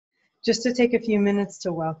just to take a few minutes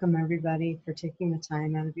to welcome everybody for taking the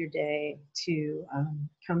time out of your day to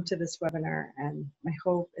come to this webinar. And my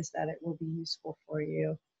hope is that it will be useful for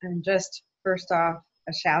you. And just first off,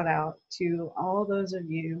 a shout out to all those of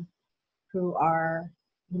you who are,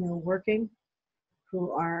 working,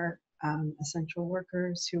 who are essential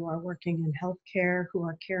workers, who are working in healthcare, who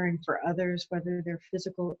are caring for others, whether they're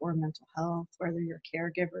physical or mental health, whether you're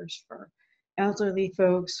caregivers for elderly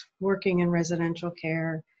folks working in residential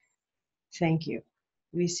care. Thank you.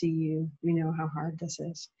 We see you. We know how hard this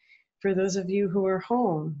is. For those of you who are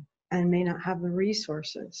home and may not have the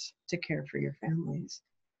resources to care for your families,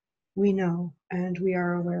 we know and we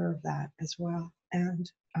are aware of that as well. And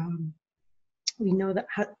we know that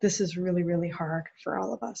this is really, really hard for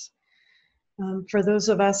all of us. For those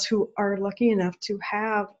of us who are lucky enough to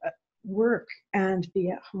have work and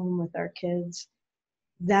be at home with our kids,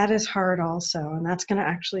 that is hard also. And that's going to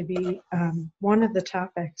actually be one of the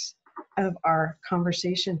topics of our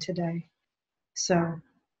conversation today. So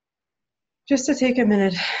just to take a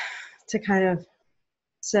minute to kind of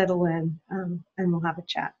settle in and we'll have a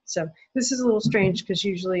chat. So this is a little strange because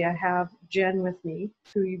usually I have Jen with me,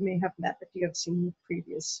 who you may have met if you have seen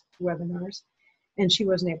previous webinars, and she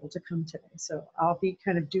wasn't able to come today. So I'll be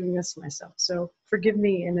kind of doing this myself. So forgive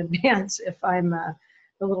me in advance if I'm a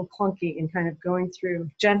little clunky in kind of going through.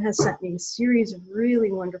 Jen has sent me a series of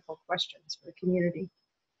really wonderful questions for the community.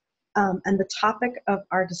 And the topic of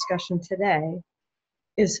our discussion today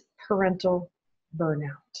is parental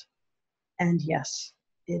burnout. And yes,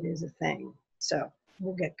 it is a thing. So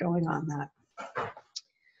we'll get going on that.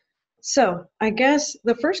 So I guess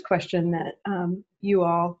the first question that you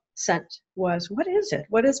all sent was, what is it?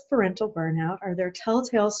 What is parental burnout? Are there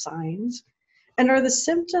telltale signs? And are the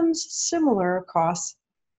symptoms similar across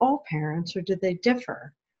all parents, or do they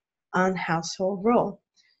differ on household role?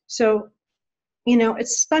 So,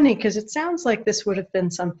 it's funny because it sounds like this would have been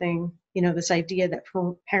something, this idea that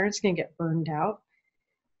parents can get burned out.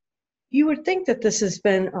 You would think that this has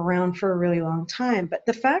been around for a really long time, but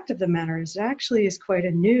the fact of the matter is it actually is quite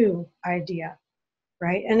a new idea,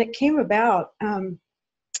 right? And it came about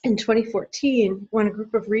in 2014 when a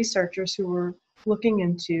group of researchers who were looking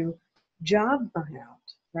into job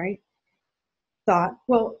burnout, right, thought,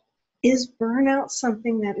 well, is burnout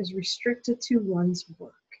something that is restricted to one's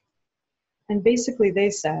work? And basically they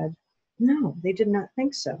said, no, they did not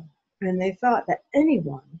think so. And they thought that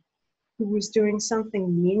anyone who was doing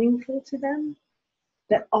something meaningful to them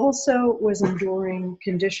that also was enduring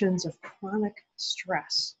conditions of chronic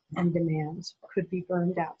stress and demands could be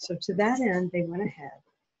burned out. So to that end, they went ahead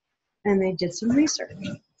and they did some research.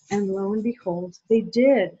 And lo and behold, they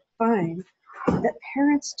did find that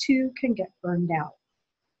parents too can get burned out.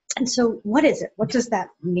 And so what is it? What does that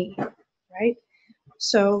mean, right?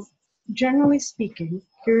 So generally speaking,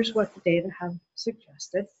 here's what the data have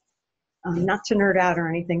suggested. Not to nerd out or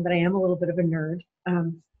anything, but I am a little bit of a nerd.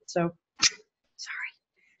 So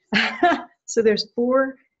sorry. So there's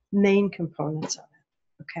 4 main components of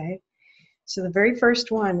it, okay? So the very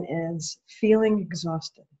first one is feeling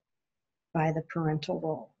exhausted by the parental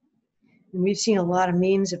role. And we've seen a lot of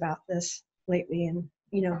memes about this lately, and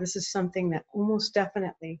this is something that almost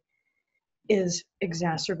definitely is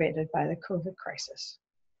exacerbated by the COVID crisis.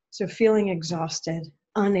 So feeling exhausted,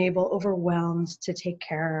 unable, overwhelmed to take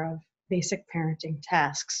care of basic parenting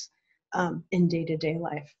tasks in day-to-day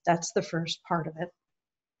life. That's the first part of it.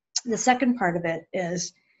 The second part of it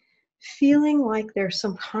is feeling like there's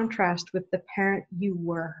some contrast with the parent you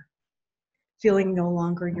were, feeling no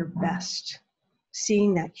longer your best,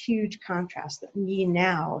 seeing that huge contrast that me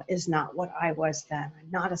now is not what I was then.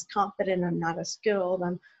 I'm not as confident, I'm not as skilled,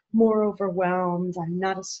 I'm more overwhelmed, I'm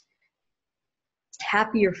not as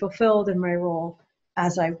happy or fulfilled in my role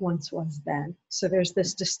as I once was then. So there's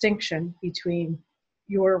this distinction between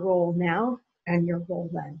your role now and your role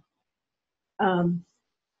then.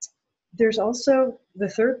 There's also the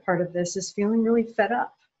third part of this is feeling really fed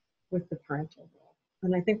up with the parental role.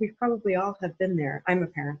 And I think we probably all have been there. I'm a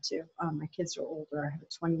parent too. My kids are older. I have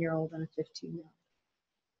a 20-year-old and a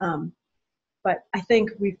 15-year-old. But I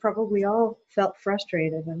think we've probably all felt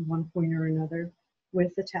frustrated at one point or another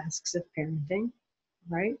with the tasks of parenting,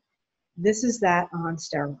 right? This is that on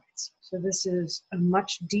steroids. So this is a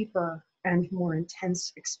much deeper and more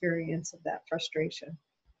intense experience of that frustration.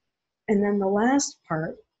 And then the last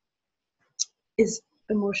part is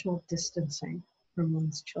emotional distancing from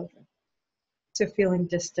one's children. So feeling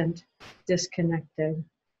distant, disconnected,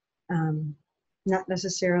 not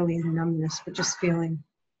necessarily in numbness, but just feeling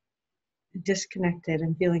disconnected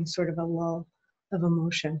and feeling sort of a lull of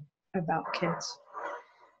emotion about kids.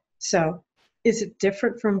 So is it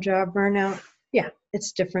different from job burnout? Yeah,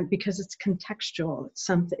 it's different because it's contextual.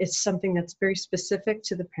 It's something that's very specific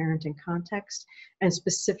to the parenting context and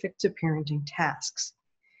specific to parenting tasks.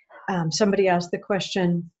 Somebody asked the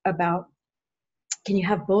question about, can you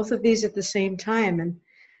have both of these at the same time? And,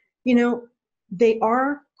 you know, they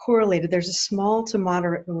are correlated. There's a small to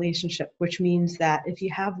moderate relationship, which means that if you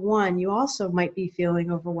have one, you also might be feeling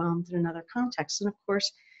overwhelmed in another context. And of course,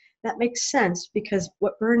 that makes sense because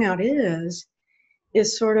what burnout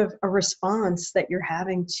is sort of a response that you're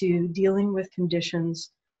having to dealing with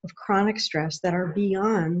conditions of chronic stress that are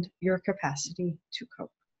beyond your capacity to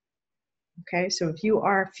cope. Okay, so if you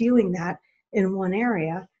are feeling that in one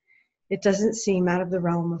area, it doesn't seem out of the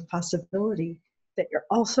realm of possibility that you're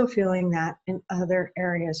also feeling that in other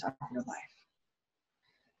areas of your life.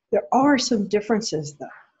 There are some differences though,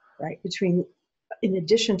 right, between, in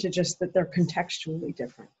addition to just that they're contextually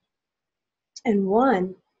different. And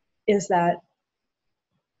one is that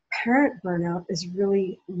parent burnout is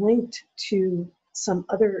really linked to some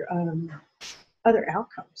other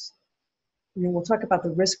outcomes. You know, we'll talk about the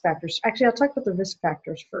risk factors. Actually, I'll talk about the risk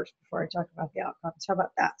factors first before I talk about the outcomes. How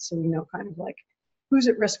about that? So we know kind of like who's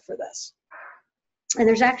at risk for this. And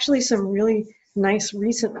there's actually some really nice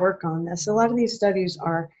recent work on this. A lot of these studies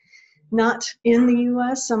are not in the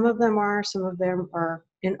US. Some of them are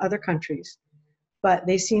in other countries, but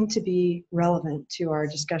they seem to be relevant to our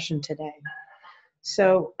discussion today.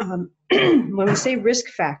 So when we say risk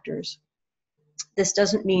factors, this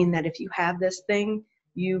doesn't mean that if you have this thing,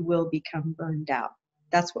 you will become burned out.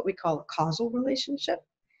 That's what we call a causal relationship.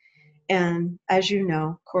 And as you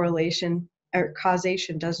know, correlation or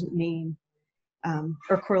causation doesn't mean,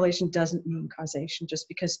 or correlation doesn't mean causation. Just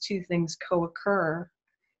because two things co-occur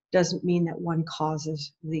doesn't mean that one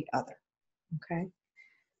causes the other, okay?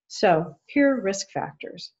 So here are risk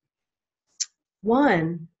factors.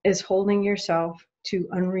 One is holding yourself to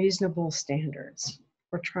unreasonable standards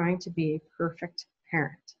or trying to be a perfect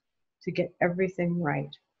parent, to get everything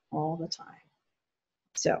right all the time.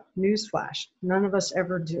 So, newsflash, none of us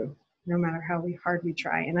ever do, no matter how hard we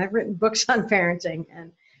try. And I've written books on parenting,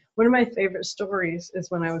 and one of my favorite stories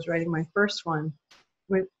is when I was writing my first one,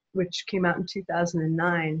 which came out in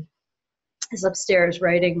 2009. I was upstairs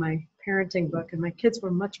writing my parenting book, and my kids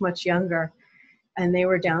were much, much younger, and they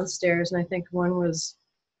were downstairs, and I think one was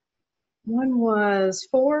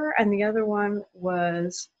 4 and the other one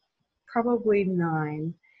was probably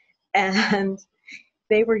 9. And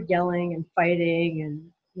they were yelling and fighting and,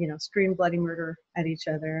 you know, scream bloody murder at each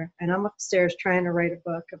other. And I'm upstairs trying to write a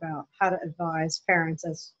book about how to advise parents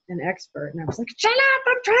as an expert. And I was like, shut up,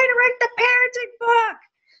 I'm trying to write the parenting book.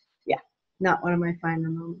 Yeah, not one of my finer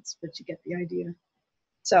moments, but you get the idea.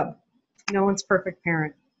 So no one's perfect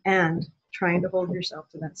parent. And trying to hold yourself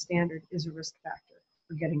to that standard is a risk factor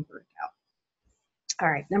for getting burnt out. All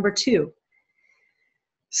right, number 2.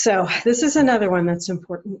 So this is another one that's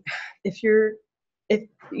important. If you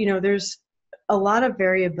know, there's a lot of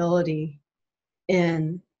variability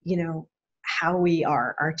in, you know, how we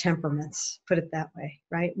are, our temperaments, put it that way,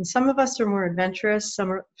 right? And some of us are more adventurous, some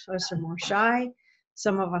of us are more shy,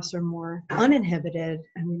 some of us are more uninhibited,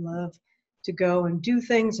 and we love to go and do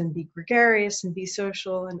things and be gregarious and be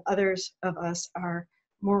social, and others of us are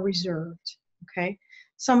more reserved, okay?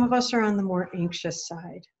 Some of us are on the more anxious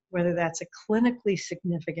side, whether that's a clinically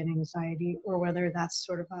significant anxiety or whether that's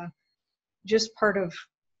sort of just part of,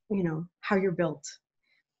 you know, how you're built.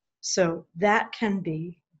 So that can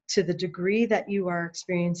be, to the degree that you are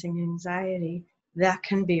experiencing anxiety, that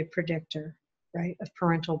can be a predictor, right, of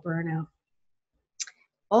parental burnout.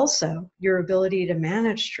 Also, your ability to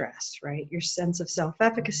manage stress, right, your sense of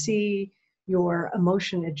self-efficacy, your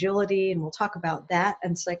emotion agility, and we'll talk about that,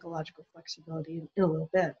 and psychological flexibility in a little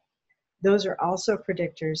bit. Those are also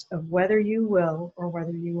predictors of whether you will or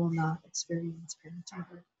whether you will not experience parenting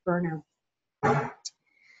burnout.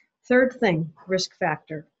 Third thing, risk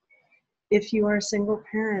factor. If you are a single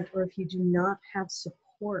parent or if you do not have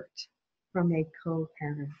support from a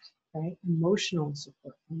co-parent, right? Emotional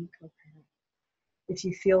support from a co-parent. If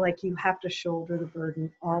you feel like you have to shoulder the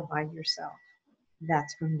burden all by yourself,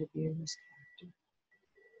 that's going to be a risk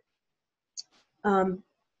factor.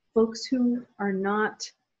 Folks who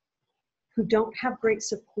don't have great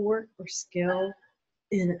support or skill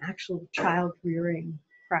in actual child rearing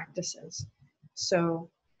practices. So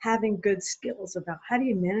having good skills about how do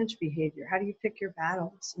you manage behavior, how do you pick your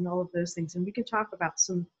battles, and all of those things. And we can talk about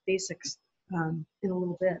some basics in a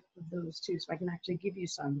little bit of those too. So I can actually give you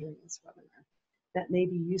some during this webinar that may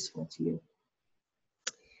be useful to you.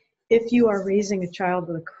 If you are raising a child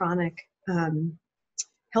with a chronic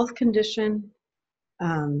health condition,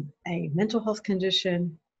 a mental health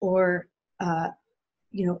condition, or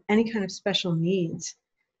any kind of special needs,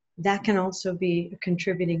 that can also be a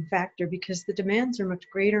contributing factor because the demands are much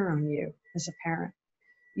greater on you as a parent.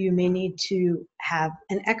 You may need to have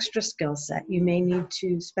an extra skill set. You may need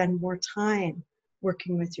to spend more time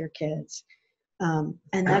working with your kids. And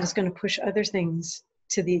that is going to push other things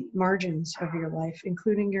to the margins of your life,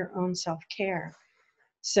 including your own self-care.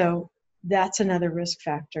 So that's another risk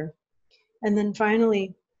factor. And then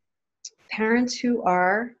finally, parents who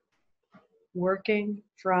are working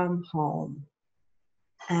from home.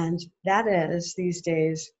 And that is, these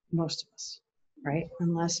days, most of us, right?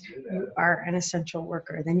 Unless you are an essential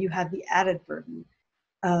worker, then you have the added burden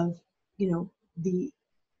of, the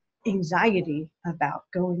anxiety about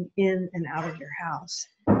going in and out of your house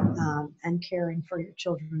and caring for your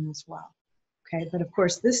children as well. Okay, but of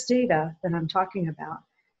course, this data that I'm talking about,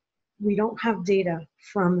 we don't have data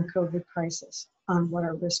from the COVID crisis on what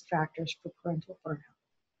are risk factors for parental burnout.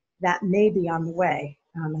 That may be on the way,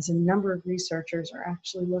 as a number of researchers are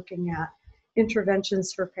actually looking at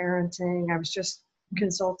interventions for parenting. I was just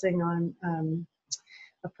consulting on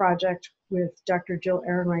a project with Dr. Jill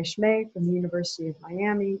Ehrenreich-May from the University of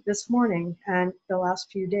Miami this morning and the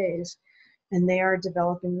last few days, and they are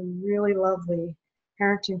developing a really lovely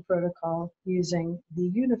parenting protocol using the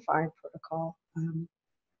unified protocol,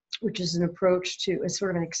 which is an approach to, it's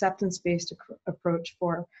sort of an acceptance-based approach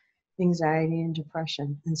for anxiety and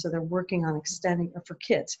depression. And so they're working on extending, for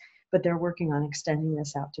kids, but they're working on extending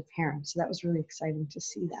this out to parents. So that was really exciting to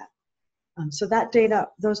see that. So that data,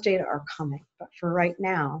 those data are coming, but for right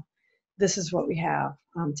now, this is what we have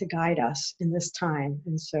to guide us in this time.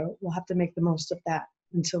 And so we'll have to make the most of that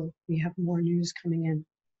until we have more news coming in.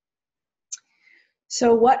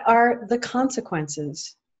 So what are the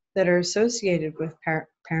consequences that are associated with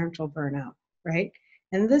parental burnout, right?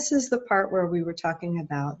 And this is the part where we were talking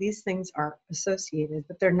about these things are associated,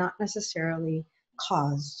 but they're not necessarily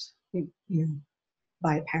caused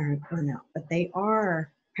by parent burnout, but they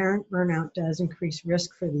are. Parent burnout does increase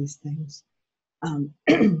risk for these things.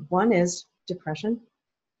 One is depression.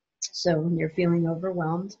 So when you're feeling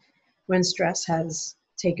overwhelmed, when stress has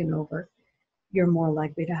taken over, you're more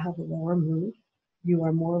likely to have a lower mood. You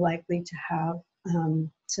are more likely to have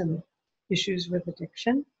some issues with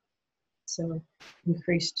addiction. So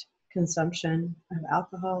increased consumption of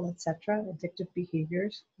alcohol, etc., addictive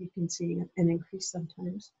behaviors. You can see an increase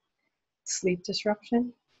sometimes. Sleep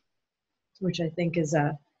disruption, which I think is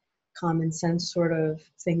a common sense sort of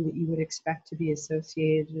thing that you would expect to be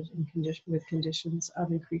associated with conditions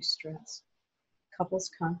of increased stress. Couples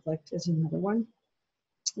conflict is another one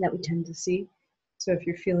that we tend to see. So if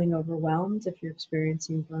you're feeling overwhelmed, if you're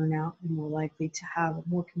experiencing burnout, you're more likely to have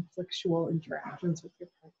more conflictual interactions with your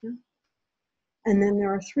partner. And then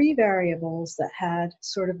there are three variables that had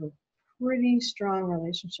sort of a pretty strong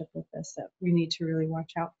relationship with this that we need to really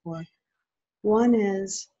watch out for. One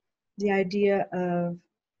is the idea of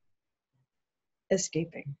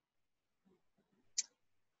escaping,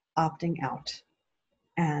 opting out,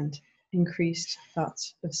 and increased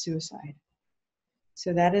thoughts of suicide.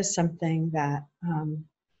 So that is something that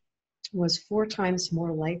was 4 times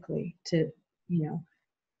more likely to,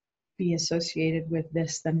 be associated with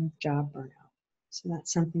this than job burnout. So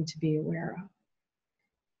that's something to be aware of.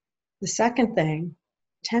 The second thing,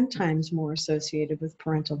 10 times more associated with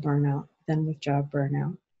parental burnout than with job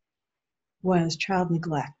burnout, was child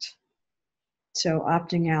neglect. So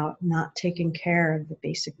opting out, not taking care of the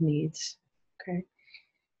basic needs, okay?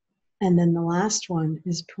 And then the last one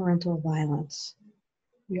is parental violence.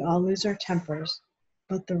 We all lose our tempers,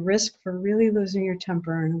 but the risk for really losing your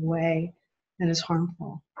temper in a way that is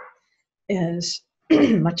harmful is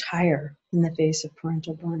much higher in the face of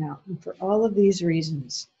parental burnout. And for all of these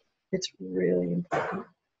reasons, it's really important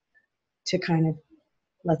to kind of,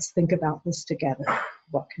 let's think about this together.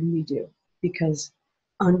 What can we do? Because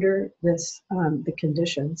under this, the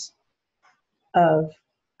conditions of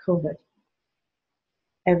COVID,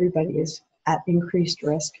 everybody is at increased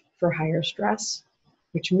risk for higher stress,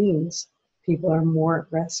 which means people are more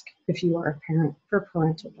at risk if you are a parent for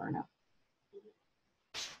parental burnout.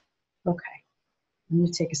 Okay, I'm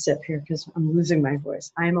gonna take a sip here because I'm losing my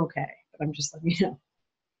voice. I'm okay, but I'm just letting you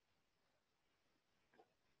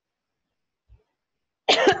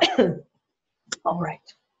know. All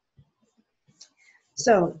right.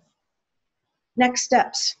 So next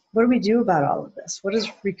steps. What do we do about all of this? What does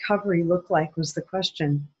recovery look like was the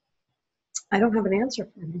question. I don't have an answer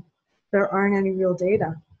for you. There aren't any real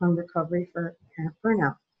data on recovery for parent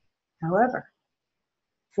burnout. However,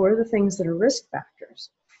 for the things that are risk factors,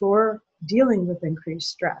 for dealing with increased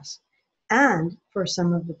stress, and for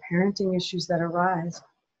some of the parenting issues that arise,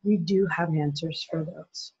 we do have answers for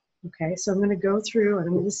those. Okay, so I'm going to go through and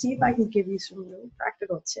I'm going to see if I can give you some really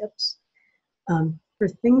practical tips for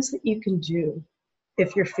things that you can do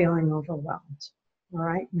if you're feeling overwhelmed. All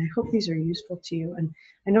right, and I hope these are useful to you. And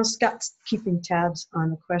I know Scott's keeping tabs on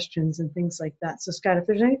the questions and things like that. So Scott, if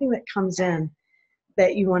there's anything that comes in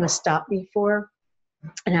that you want to stop me for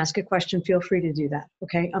and ask a question, feel free to do that.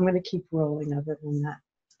 Okay, I'm going to keep rolling other than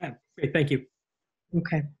that. Great, thank you.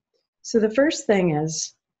 Okay, so the first thing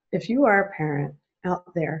is, if you are a parent out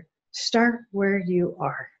there, start where you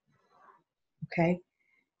are. Okay,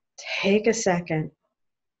 take a second,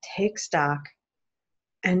 take stock,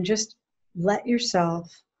 and just let yourself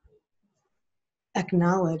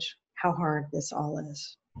acknowledge how hard this all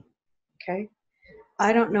is. Okay,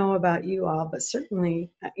 I don't know about you all, but certainly,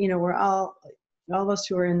 we're all of us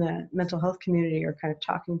who are in the mental health community are kind of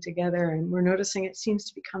talking together, and we're noticing it seems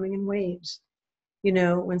to be coming in waves.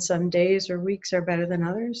 When some days or weeks are better than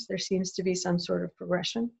others, there seems to be some sort of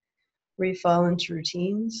progression where you fall into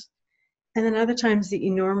routines. And then other times the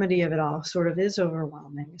enormity of it all sort of is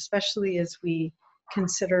overwhelming, especially as we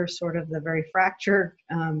consider sort of the very fractured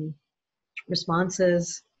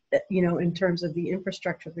responses, in terms of the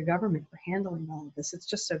infrastructure of the government for handling all of this. It's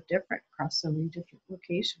just so different across so many different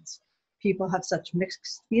locations. People have such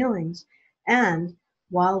mixed feelings. And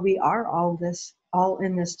while we are all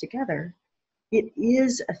in this together, it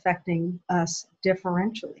is affecting us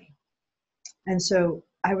differentially. And so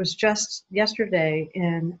I was just yesterday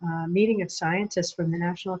in a meeting of scientists from the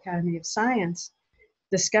National Academy of Science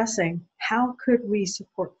discussing how could we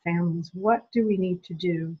support families? What do we need to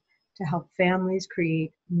do to help families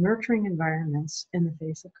create nurturing environments in the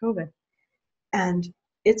face of COVID? And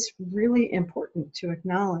it's really important to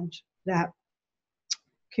acknowledge that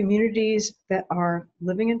communities that are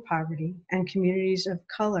living in poverty and communities of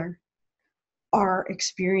color are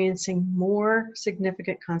experiencing more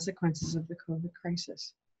significant consequences of the COVID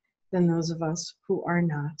crisis than those of us who are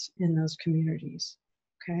not in those communities.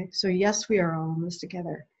 Okay, so yes, we are all in this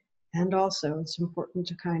together. And also it's important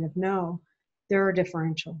to kind of know there are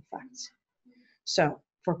differential effects. So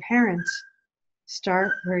for parents,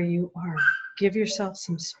 start where you are. Give yourself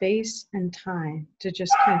some space and time to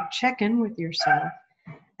just kind of check in with yourself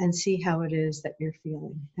and see how it is that you're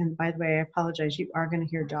feeling. And by the way, I apologize, you are going to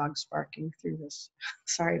hear dogs barking through this.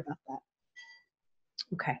 Sorry about that.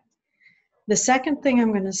 Okay. The second thing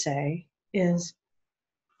I'm going to say is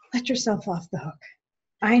let yourself off the hook.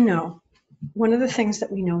 I know one of the things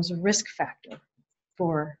that we know is a risk factor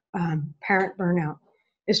for parent burnout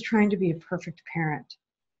is trying to be a perfect parent.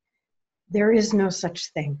 There is no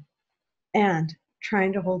such thing. And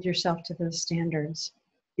trying to hold yourself to those standards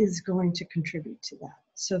is going to contribute to that.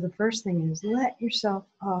 So the first thing is let yourself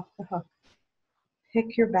off the hook.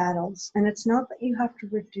 Pick your battles. And it's not that you have to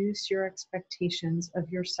reduce your expectations of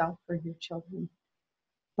yourself or your children,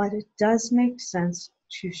 but it does make sense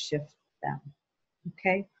to shift them.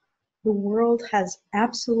 Okay? The world has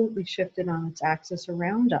absolutely shifted on its axis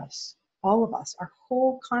around us, all of us. Our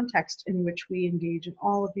whole context in which we engage in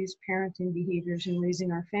all of these parenting behaviors and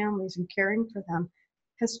raising our families and caring for them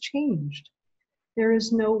has changed. There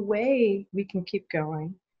is no way we can keep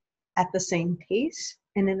going at the same pace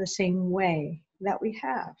and in the same way that we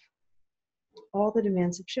have. All the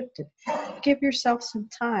demands have shifted. Give yourself some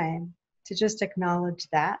time to just acknowledge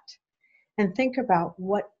that and think about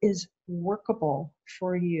what is workable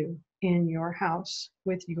for you in your house,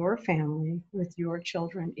 with your family, with your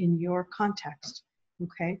children, in your context,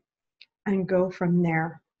 okay? And go from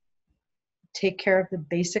there. Take care of the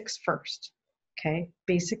basics first, okay?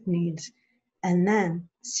 Basic needs, and then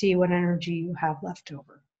see what energy you have left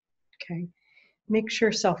over, okay? Make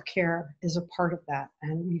sure self-care is a part of that.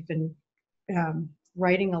 And we've been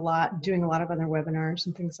writing a lot, doing a lot of other webinars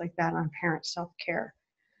and things like that on parent self-care.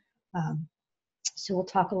 So we'll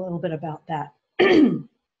talk a little bit about that.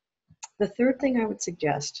 The third thing I would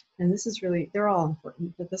suggest, and this is really, they're all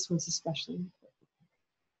important, but this one's especially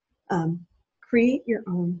important. Create your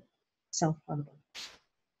own self-harbor,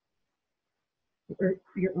 or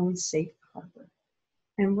your own safe harbor.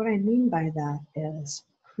 And what I mean by that is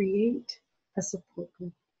create a support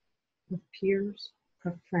group of peers,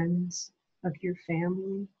 of friends, of your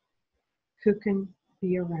family who can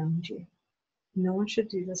be around you. No one should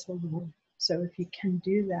do this alone. So if you can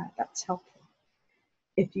do that, that's helpful.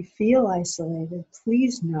 If you feel isolated,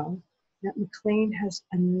 please know that McLean has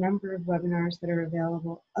a number of webinars that are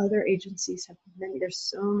available. Other agencies have many. There's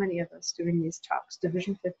so many of us doing these talks.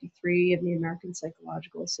 Division 53 of the American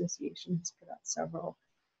Psychological Association has put out several.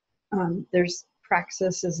 There's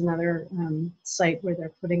Praxis is another site where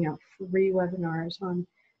they're putting out free webinars on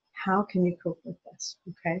how can you cope with this,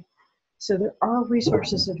 okay? So there are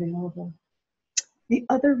resources available. The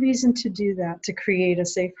other reason to do that, to create a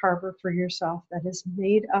safe harbor for yourself that is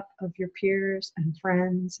made up of your peers and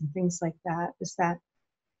friends and things like that, is that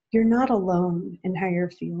you're not alone in how you're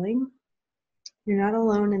feeling. You're not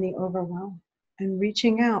alone in the overwhelm. And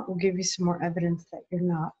reaching out will give you some more evidence that you're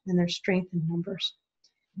not, and there's strength in numbers.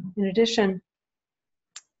 In addition,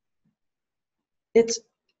 if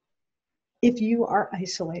you are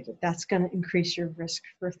isolated, that's going to increase your risk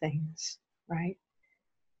for things, right?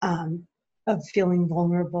 Of feeling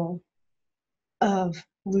vulnerable, of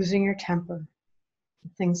losing your temper,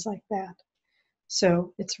 things like that.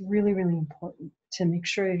 So it's really, really important to make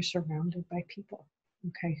sure you're surrounded by people,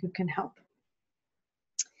 okay, who can help.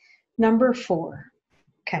 Number 4,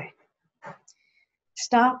 okay,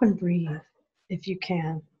 stop and breathe if you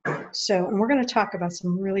can. So, and we're going to talk about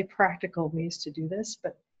some really practical ways to do this,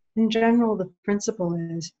 but in general, the principle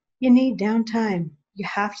is you need downtime. You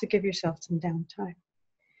have to give yourself some downtime,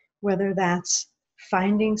 whether that's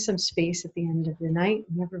finding some space at the end of the night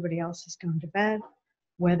when everybody else has gone to bed,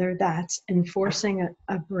 whether that's enforcing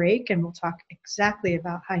a break, and we'll talk exactly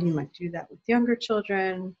about how you might do that with younger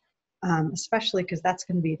children, especially because that's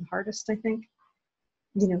going to be the hardest, I think.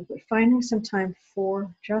 You know, but finding some time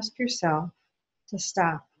for just yourself to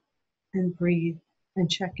stop and breathe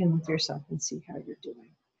and check in with yourself and see how you're doing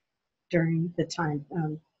during the time,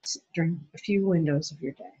 during a few windows of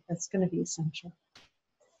your day. That's going to be essential.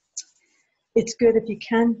 It's good if you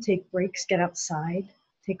can take breaks, get outside,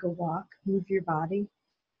 take a walk, move your body.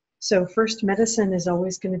 So first medicine is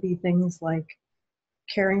always going to be things like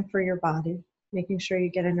caring for your body, making sure you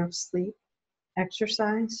get enough sleep,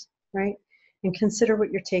 exercise, right? And consider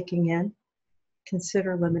what you're taking in.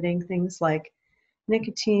 Consider limiting things like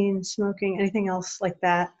nicotine, smoking, anything else like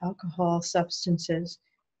that, alcohol, substances.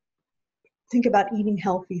 Think about eating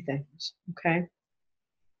healthy things, okay?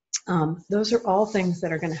 Those are all things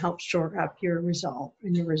that are going to help shore up your resolve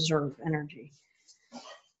and your reserve energy.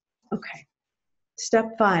 Okay,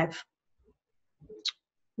 step 5.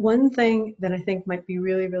 One thing that I think might be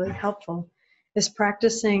really, really helpful is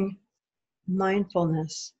practicing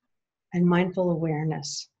mindfulness and mindful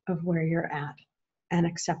awareness of where you're at and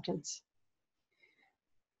acceptance.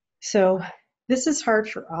 So this is hard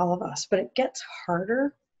for all of us, but it gets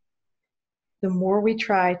harder the more we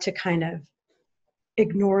try to kind of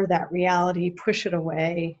ignore that reality, push it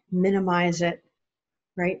away, minimize it,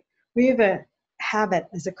 right? We have a habit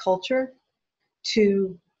as a culture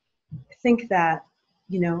to think that,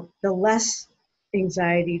 you know, the less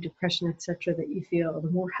anxiety, depression, etc. that you feel,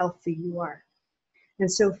 the more healthy you are.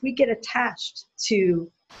 And so if we get attached to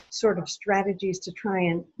sort of strategies to try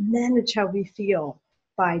and manage how we feel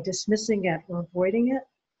by dismissing it or avoiding it,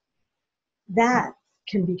 that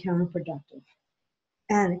can be counterproductive.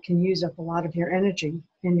 And it can use up a lot of your energy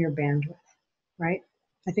and your bandwidth, right?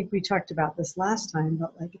 I think we talked about this last time,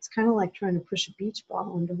 but like it's kind of like trying to push a beach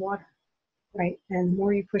ball underwater, right? And the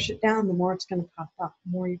more you push it down, the more it's going to pop up.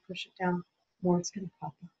 The more you push it down, the more it's going to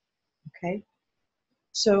pop up, okay?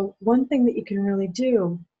 So one thing that you can really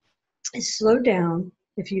do is slow down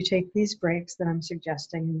if you take these breaks that I'm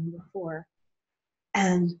suggesting in number 4,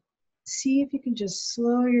 and see if you can just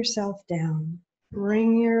slow yourself down.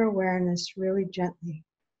 Bring your awareness really gently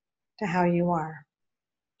to how you are.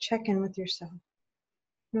 Check in with yourself.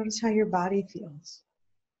 Notice how your body feels.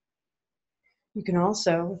 You can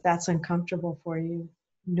also, if that's uncomfortable for you,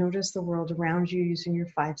 notice the world around you using your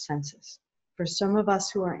 5 senses. For some of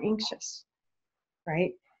us who are anxious,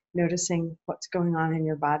 right, noticing what's going on in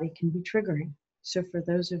your body can be triggering. So for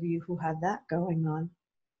those of you who have that going on,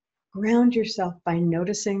 ground yourself by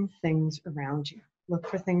noticing things around you. Look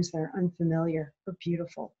for things that are unfamiliar or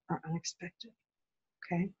beautiful or unexpected,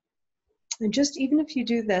 okay? And just even if you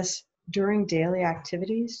do this during daily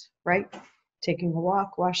activities, right? Taking a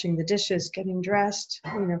walk, washing the dishes, getting dressed,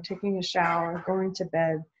 you know, taking a shower, going to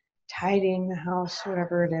bed, tidying the house,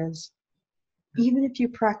 whatever it is. Even if you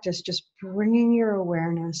practice just bringing your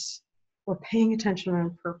awareness or paying attention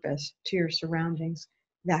on purpose to your surroundings,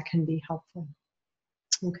 that can be helpful,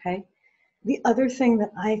 okay? The other thing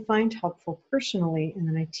that I find helpful personally and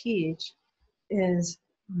that I teach is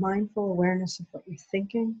mindful awareness of what you're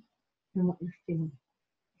thinking and what you're feeling,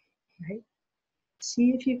 right? See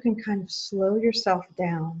if you can kind of slow yourself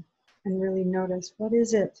down and really notice, what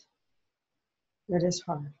is it that is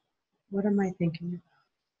hard? What am I thinking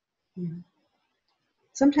about? You know?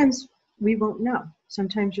 Sometimes we won't know.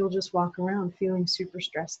 Sometimes you'll just walk around feeling super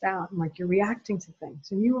stressed out and like you're reacting to things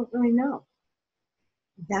and you won't really know.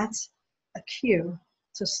 That's a cue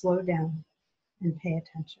to slow down and pay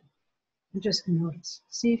attention and just notice.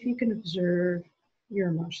 See if you can observe your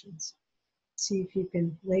emotions. See if you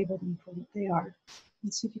can label them for what they are.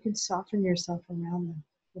 And see if you can soften yourself around them.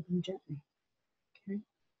 Hold them gently. Okay.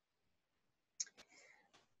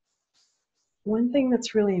 One thing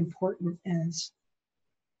that's really important is,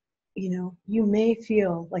 you may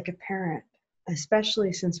feel like a parent,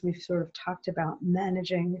 especially since we've sort of talked about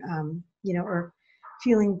managing, or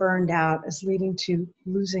feeling burned out as leading to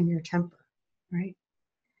losing your temper, right?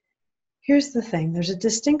 Here's the thing. There's a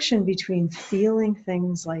distinction between feeling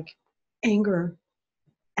things like anger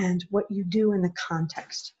and what you do in the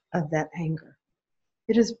context of that anger.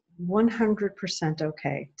 It is 100%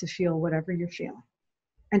 okay to feel whatever you're feeling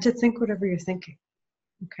and to think whatever you're thinking,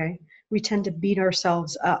 okay? We tend to beat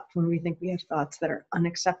ourselves up when we think we have thoughts that are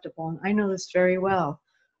unacceptable. And I know this very well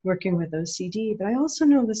working with OCD, but I also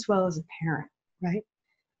know this well as a parent, right?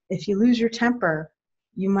 If you lose your temper,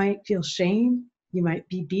 you might feel shame. You might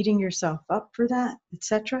be beating yourself up for that,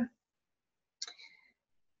 etc.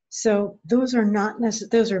 So those are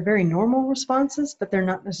those are very normal responses, but they're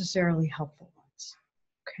not necessarily helpful ones.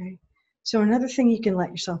 Okay. So another thing you can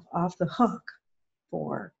let yourself off the hook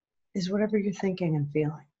for is whatever you're thinking and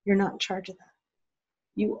feeling. You're not in charge of that.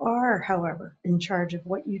 You are, however, in charge of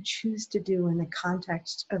what you choose to do in the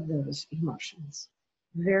context of those emotions.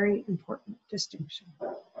 Very important distinction.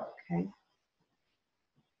 Okay.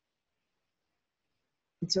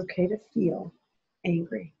 It's okay to feel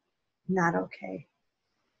angry, not okay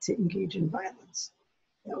to engage in violence.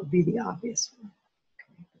 That would be the obvious one,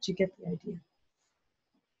 okay? But you get the idea.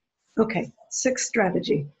 Okay, sixth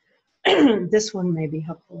strategy. This one may be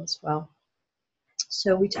helpful as well.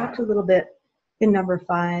 So we talked a little bit in number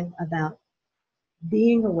 5 about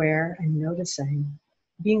being aware of and noticing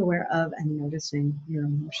your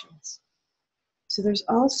emotions. So there's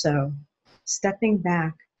also stepping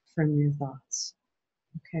back from your thoughts,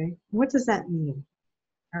 okay? What does that mean?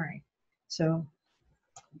 All right, so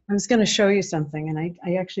I was going to show you something, and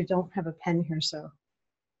I actually don't have a pen here, so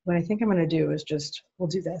what I think I'm going to do is we'll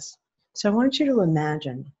do this. So I want you to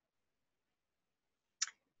imagine,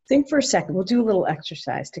 think for a second, we'll do a little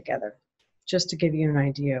exercise together, just to give you an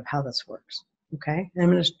idea of how this works, okay? And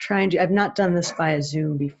I'm going to try and I've not done this via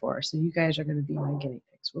Zoom before, so you guys are going to be my guinea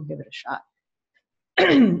pigs. We'll give it a shot.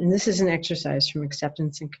 And this is an exercise from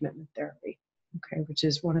acceptance and commitment therapy, okay, which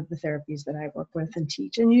is one of the therapies that I work with and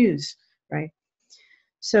teach and use, right?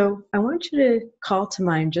 So I want you to call to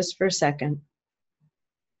mind just for a second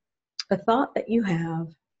a thought that you have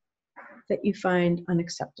that you find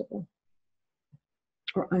unacceptable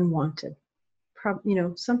or unwanted.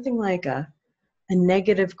 Something like a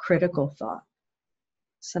negative critical thought,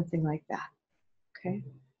 something like that, okay?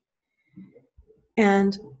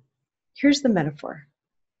 And here's the metaphor.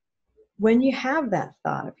 When you have that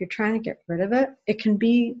thought, if you're trying to get rid of it, it can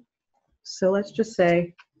be, so let's just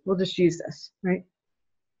say, we'll just use this, right?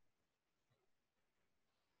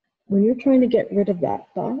 When you're trying to get rid of that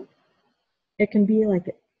thought, it can be like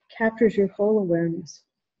it captures your whole awareness,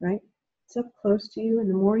 right? It's up close to you, and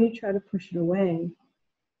the more you try to push it away,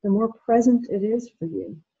 the more present it is for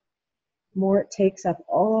you, the more it takes up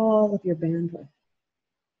all of your bandwidth,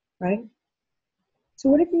 right? So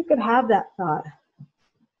what if you could have that thought,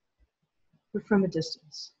 but from a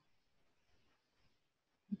distance?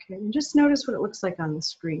 Okay, and just notice what it looks like on the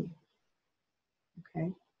screen.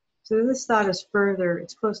 Okay, so this thought is further,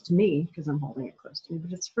 it's close to me because I'm holding it close to me,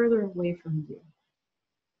 but it's further away from you.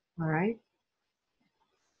 All right?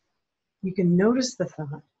 You can notice the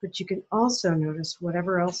thought, but you can also notice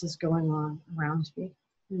whatever else is going on around me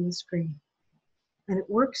in the screen. And it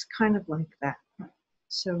works kind of like that.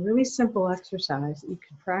 So really simple exercise that you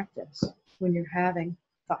can practice when you're having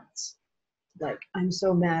thoughts. Like, I'm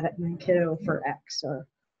so mad at my kiddo for X, or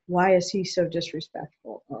why is he so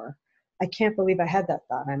disrespectful, or I can't believe I had that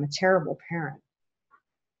thought, I'm a terrible parent.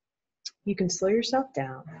 You can slow yourself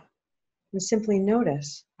down and simply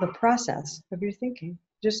notice the process of your thinking.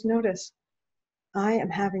 Just notice, I am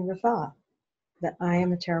having the thought that I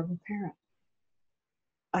am a terrible parent.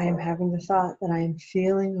 I am having the thought that I am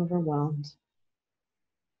feeling overwhelmed.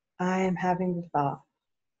 I am having the thought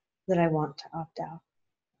that I want to opt out.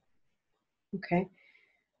 Okay?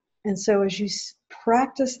 And so as you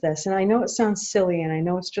practice this, and I know it sounds silly and I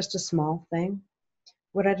know it's just a small thing,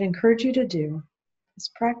 what I'd encourage you to do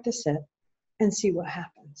is practice it and see what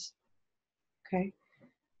happens. Okay?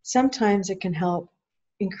 Sometimes it can help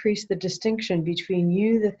increase the distinction between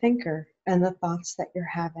you, the thinker, and the thoughts that you're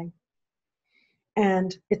having.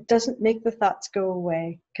 And it doesn't make the thoughts go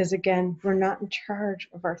away, because again, we're not in charge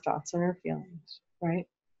of our thoughts and our feelings, right?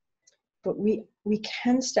 But we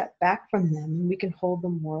can step back from them and we can hold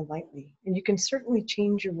them more lightly. And you can certainly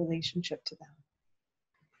change your relationship to them.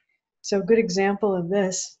 So a good example of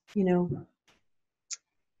this,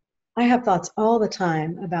 I have thoughts all the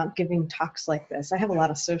time about giving talks like this. I have a lot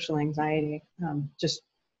of social anxiety, just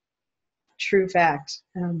true fact,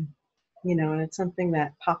 and it's something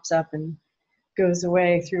that pops up and goes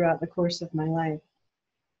away throughout the course of my life.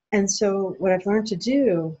 And so what I've learned to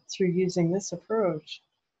do through using this approach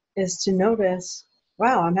is to notice,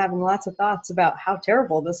 wow, I'm having lots of thoughts about how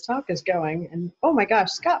terrible this talk is going. And oh my gosh,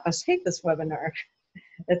 Scott must hate this webinar,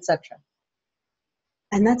 etc.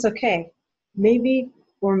 And that's okay. Maybe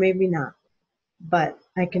or maybe not. But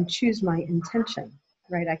I can choose my intention,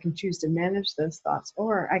 right? I can choose to manage those thoughts,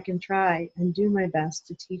 or I can try and do my best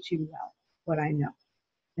to teach you well what I know.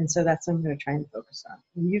 And so that's what I'm going to try and focus on.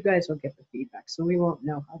 And you guys will get the feedback, so we won't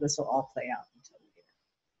know how this will all play out until later.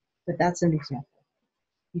 But that's an example.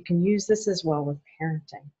 You can use this as well with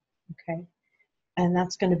parenting, okay? And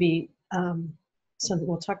that's going to be something,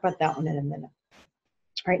 we'll talk about that one in a minute.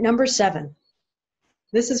 All right, number 7.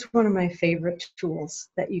 This is one of my favorite tools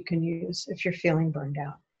that you can use if you're feeling burned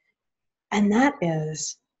out. And that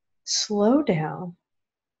is slow down,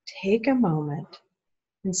 take a moment,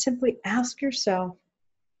 and simply ask yourself,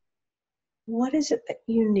 what is it that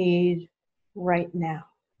you need right now?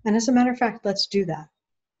 And as a matter of fact, let's do that.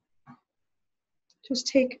 Just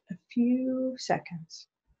take a few seconds.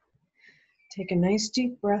 Take a nice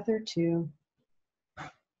deep breath or two.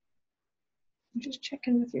 And just check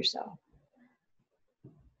in with yourself.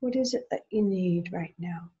 What is it that you need right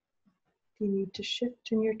now? Do you need to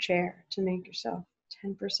shift in your chair to make yourself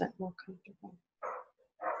 10% more comfortable?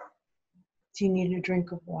 Do you need a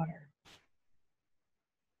drink of water?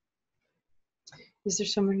 Is there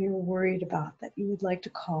someone you're worried about that you would like to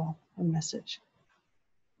call or message?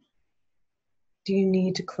 Do you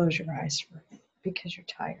need to close your eyes for a minute because you're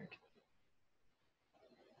tired?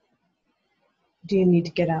 Do you need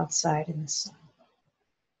to get outside in the sun?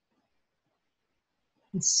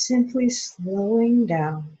 And simply slowing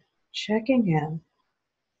down, checking in,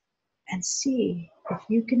 and see if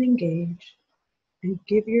you can engage and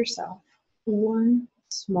give yourself one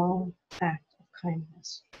small act of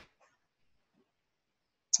kindness.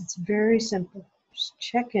 It's very simple. Just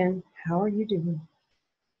check in. How are you doing?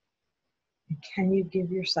 And can you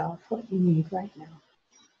give yourself what you need right now?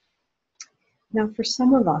 Now, for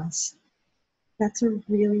some of us, that's a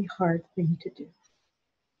really hard thing to do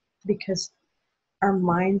because our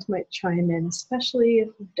mind might chime in, especially if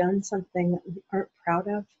we've done something that we aren't proud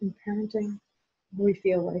of in parenting. We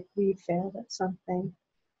feel like we failed at something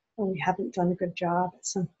or we haven't done a good job at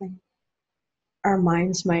something. Our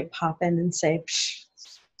minds might pop in and say, psh,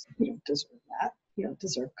 you don't deserve that. You don't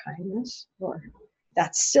deserve kindness. Or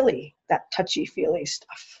that's silly, that touchy-feely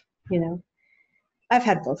stuff, I've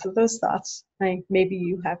had both of those thoughts. Maybe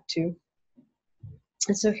you have too.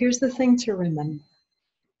 And so here's the thing to remember.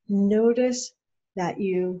 Notice that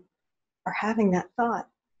you are having that thought,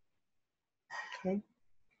 okay?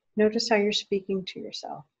 Notice how you're speaking to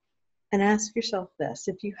yourself. And ask yourself this,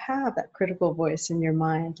 if you have that critical voice in your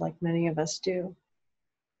mind, like many of us do,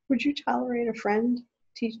 would you tolerate a friend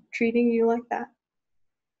treating you like that?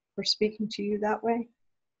 Or speaking to you that way?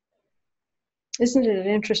 Isn't it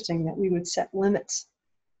interesting that we would set limits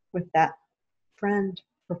with that friend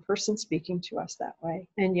or person speaking to us that way?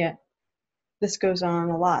 And yet, this goes on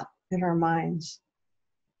a lot in our minds,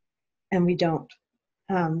 and we don't.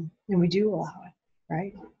 And we do allow it,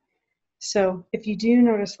 right? So if you do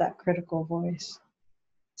notice that critical voice,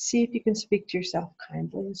 see if you can speak to yourself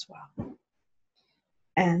kindly as well.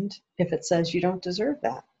 And if it says you don't deserve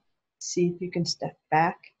that, see if you can step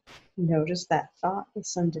back, notice that thought with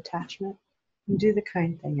some detachment, and do the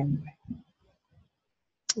kind thing anyway.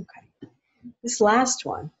 Okay. This last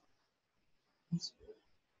one is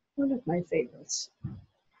one of my favorites.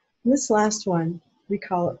 This last one, we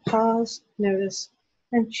call it pause, notice,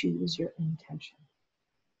 and choose your intention.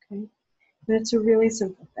 Okay? And it's a really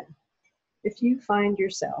simple thing. If you find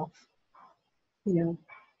yourself, in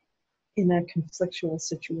a conflictual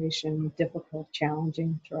situation, difficult,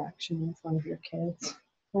 challenging interaction with one of your kids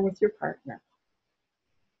or with your partner,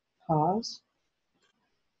 pause,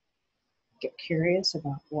 get curious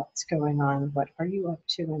about what's going on. What are you up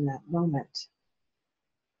to in that moment?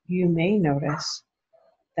 You may notice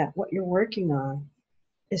that what you're working on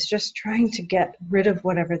is just trying to get rid of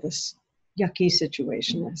whatever this yucky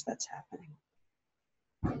situation is that's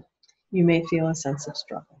happening. You may feel a sense of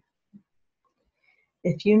struggle.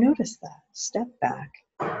 If you notice that, step back.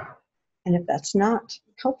 And if that's not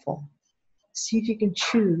helpful, see if you can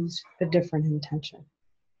choose a different intention,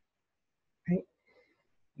 right?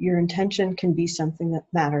 Your intention can be something that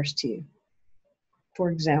matters to you. For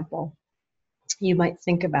example, you might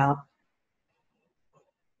think about,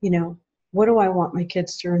 what do I want my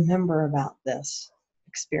kids to remember about this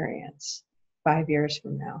experience 5 years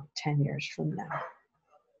from now, 10 years from now?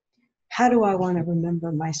 How do I want to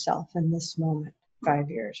remember myself in this moment 5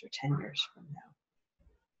 years or 10 years from now?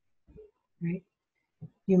 Right?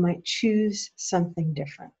 You might choose something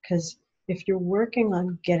different, because if you're working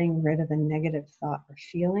on getting rid of a negative thought or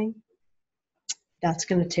feeling, that's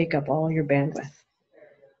going to take up all your bandwidth,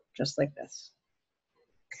 just like this.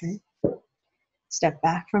 Okay? Step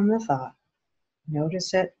back from the thought,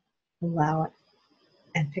 notice it, allow it,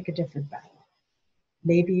 and pick a different battle.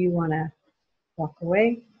 Maybe you want to walk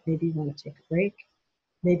away. Maybe you want to take a break.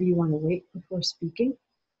 Maybe you want to wait before speaking.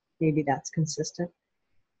 Maybe that's consistent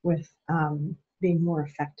with being more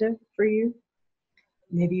effective for you.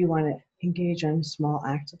 Maybe you want to engage in a small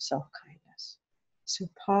act of self-kindness. So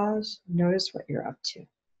pause, notice what you're up to.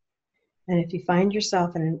 And if you find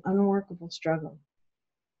yourself in an unworkable struggle,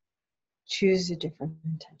 choose a different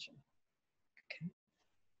intention. Okay.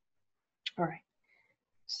 All right.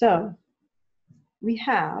 So we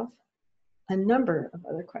have a number of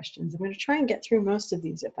other questions. I'm going to try and get through most of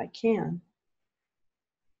these if I can.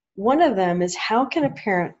 One of them is, how can a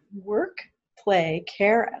parent work, play,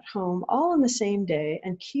 care at home all in the same day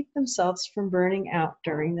and keep themselves from burning out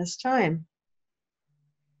during this time?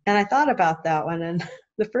 And I thought about that one, and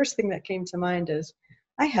the first thing that came to mind is,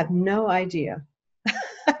 I have no idea.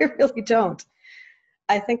 I really don't.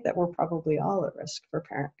 I think that we're probably all at risk for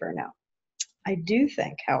parent burnout. I do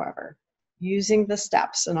think, however, using the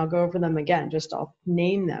steps, and I'll go over them again, just I'll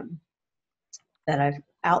name them, that I've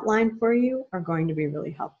outlined for you are going to be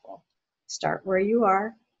really helpful. Start where you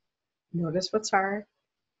are, notice what's hard,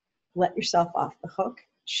 let yourself off the hook,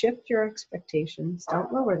 shift your expectations,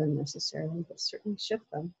 don't lower them necessarily, but certainly shift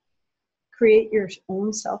them. Create your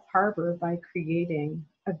own self-harbor by creating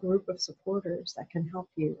a group of supporters that can help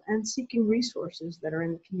you, and seeking resources that are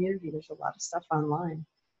in the community. There's a lot of stuff online.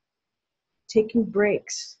 Taking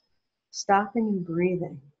breaks, stopping and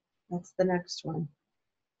breathing. That's the next one.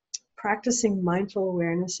 Practicing mindful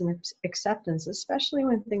awareness and acceptance, especially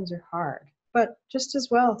when things are hard, but just as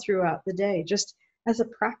well throughout the day, just as a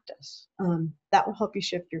practice. That will help you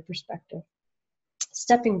shift your perspective.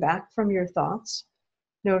 Stepping back from your thoughts,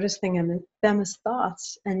 noticing them as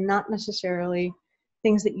thoughts and not necessarily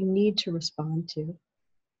things that you need to respond to.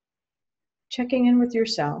 Checking in with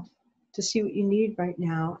yourself to see what you need right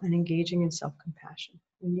now and engaging in self-compassion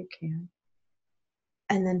when you can.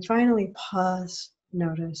 And then finally, pause,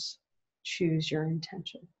 notice, choose your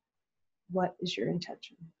intention. What is your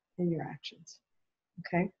intention in your actions?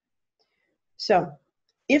 Okay? So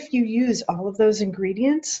if you use all of those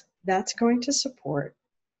ingredients, that's going to support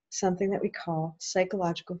something that we call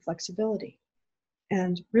psychological flexibility.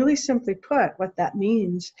 And really simply put, what that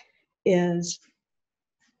means is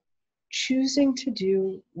choosing to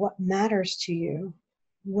do what matters to you,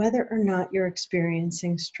 whether or not you're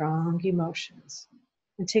experiencing strong emotions,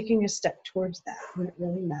 and taking a step towards that when it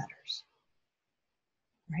really matters,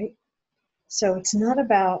 right? So it's not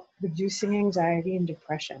about reducing anxiety and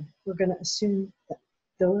depression. We're going to assume that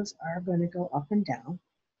those are going to go up and down,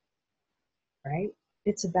 right?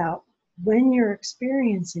 It's about when you're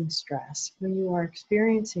experiencing stress, when you are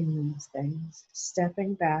experiencing these things,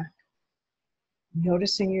 stepping back,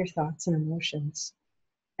 noticing your thoughts and emotions,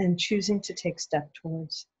 and choosing to take step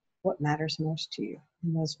towards what matters most to you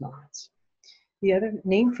in those moments. The other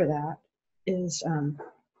name for that is,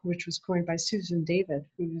 which was coined by Susan David,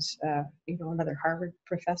 who's another Harvard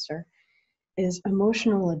professor, is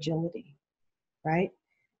emotional agility, right?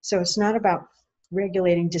 So it's not about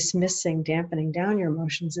regulating, dismissing, dampening down your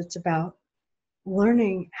emotions. It's about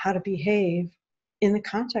learning how to behave in the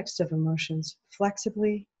context of emotions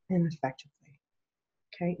flexibly and effectively,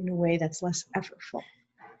 okay, in a way that's less effortful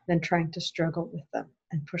than trying to struggle with them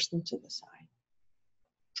and push them to the side.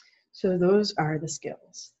 So those are the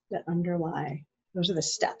skills that underlie, those are the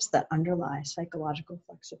steps that underlie psychological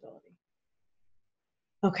flexibility.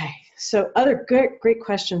 Okay, so other great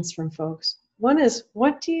questions from folks. One is,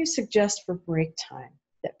 what do you suggest for break time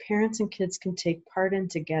that parents and kids can take part in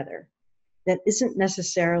together that isn't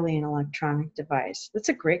necessarily an electronic device? That's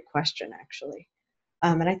a great question, actually.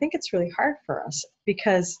 And I think it's really hard for us,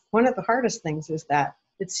 because one of the hardest things is that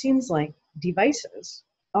it seems like devices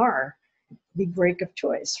are the break of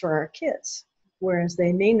choice for our kids, whereas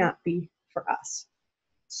they may not be for us.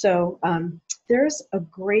 So there's a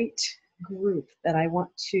great group that I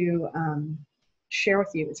want to share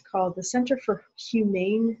with you. It's called the Center for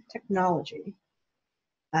Humane Technology.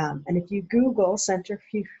 And if you Google Center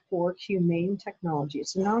for Humane Technology,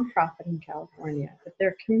 it's a nonprofit in California, but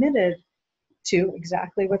they're committed to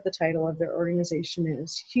exactly what the title of their organization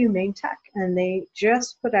is, Humane Tech. And they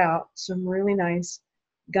just put out some really nice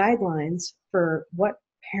guidelines for what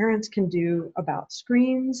parents can do about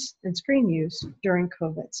screens and screen use during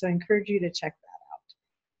COVID. So I encourage you to check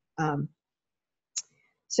that out.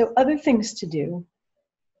 So other things to do,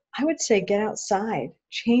 I would say get outside,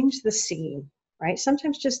 change the scene, right?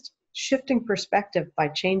 Sometimes just shifting perspective by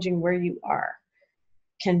changing where you are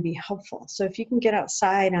can be helpful. So if you can get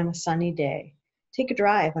outside on a sunny day, take a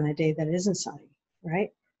drive on a day that isn't sunny,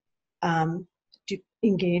 right?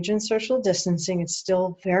 Engage in social distancing. It's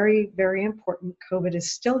still very, very important. COVID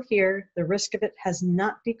is still here. The risk of it has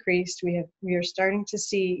not decreased. We are starting to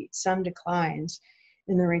see some declines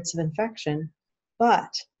in the rates of infection,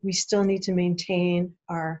 but we still need to maintain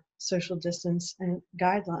our social distance and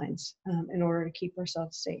guidelines in order to keep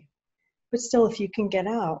ourselves safe. But still, if you can get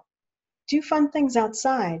out, do fun things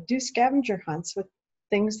outside. Do scavenger hunts with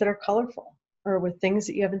things that are colorful, or with things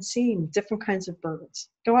that you haven't seen, different kinds of birds.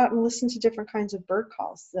 Go out and listen to different kinds of bird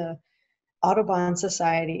calls. The Audubon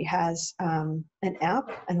Society has an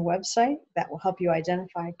app and a website that will help you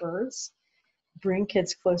identify birds, bring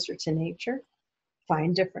kids closer to nature,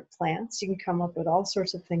 find different plants. You can come up with all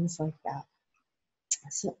sorts of things like that.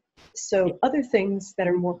 So other things that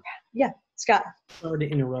are more, yeah, Scott. Sorry to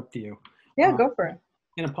interrupt you. Yeah, go for it.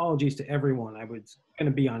 And apologies to everyone. I was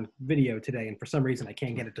going to be on video today, and for some reason I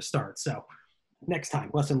can't get it to start. So next time,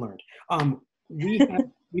 lesson learned.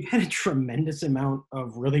 We've had a tremendous amount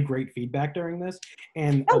of really great feedback during this,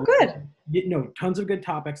 and good. Tons of good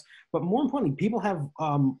topics. But more importantly, people have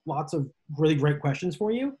lots of really great questions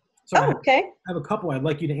for you. So okay. I have a couple I'd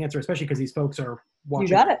like you to answer, especially because these folks are watching.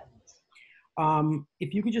 You got it.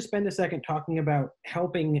 If you could just spend a second talking about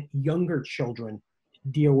helping younger children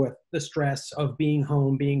deal with the stress of being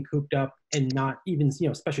home, being cooped up, and not even,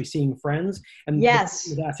 especially seeing friends. And yes,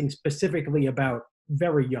 was asking specifically about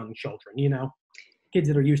very young children, kids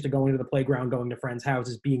that are used to going to the playground, going to friends'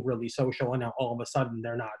 houses, being really social, and now all of a sudden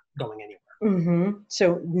they're not going anywhere. Mm-hmm.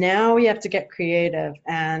 So now we have to get creative,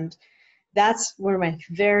 and that's one of my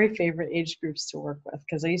very favorite age groups to work with,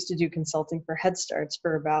 because I used to do consulting for Head Starts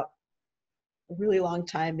for about a really long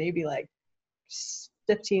time, maybe like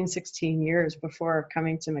 15, 16 years before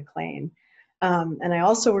coming to McLean. And I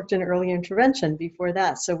also worked in early intervention before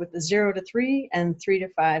that. So with the 0 to 3 and 3 to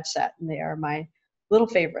 5 set, and they are my little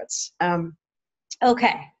favorites.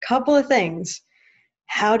 Okay, couple of things.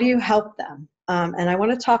 How do you help them? And I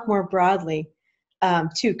want to talk more broadly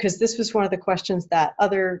too, because this was one of the questions that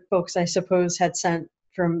other folks, I suppose, had sent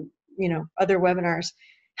from, other webinars.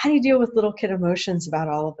 How do you deal with little kid emotions about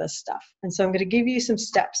all of this stuff? And so I'm going to give you some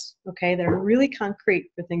steps, okay, that are really concrete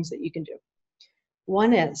for things that you can do.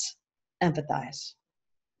 One is empathize,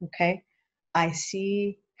 okay? I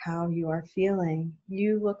see how you are feeling.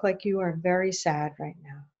 You look like you are very sad right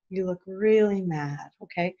now. You look really mad,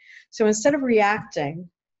 okay? So instead of reacting,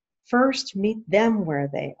 first meet them where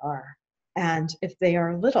they are. And if they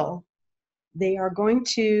are little, they are going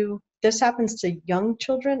to, this happens to young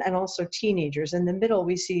children and also teenagers. In the middle,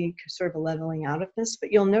 we see sort of a leveling out of this,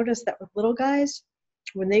 but you'll notice that with little guys,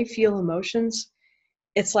 when they feel emotions,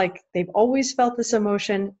 it's like they've always felt this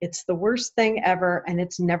emotion. It's the worst thing ever, and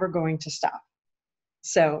it's never going to stop.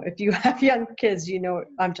 So if you have young kids, you know what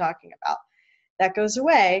I'm talking about. That goes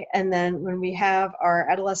away, and then when we have our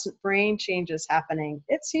adolescent brain changes happening,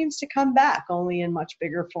 it seems to come back, only in much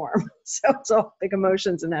bigger form. So it's all big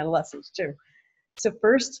emotions in adolescence too. So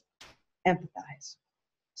first, empathize.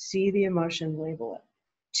 See the emotion, label it.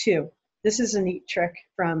 2, this is a neat trick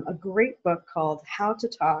from a great book called How to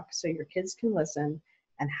Talk So Your Kids Can Listen,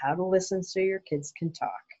 and How to Listen So Your Kids Can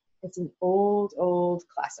Talk. It's an old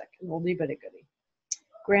classic, an oldie but a goodie.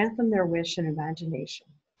 Grant them their wish and imagination.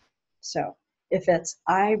 So if it's,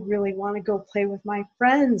 I really want to go play with my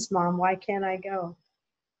friends, Mom, why can't I go?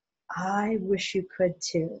 I wish you could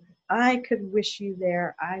too. I could wish you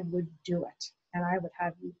there. I would do it. And I would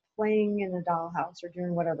have you playing in a dollhouse or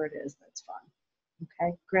doing whatever it is that's fun.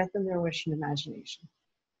 Okay? Grant them their wish and imagination.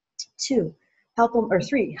 2, help them, or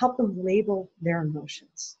 3, help them label their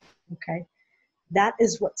emotions. Okay? That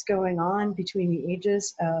is what's going on between the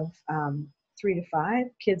ages of 3 to 5.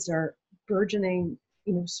 Kids are burgeoning,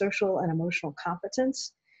 social and emotional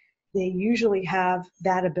competence. They usually have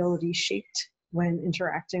that ability shaped when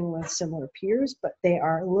interacting with similar peers, but they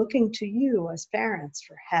are looking to you as parents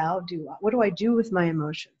for what do I do with my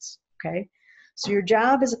emotions, okay? So your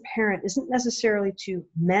job as a parent isn't necessarily to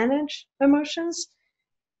manage emotions.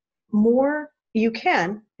 More, you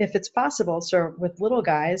can, if it's possible. So with little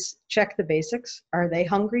guys, check the basics. Are they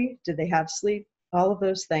hungry? Do they have sleep? All of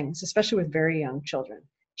those things, especially with very young children.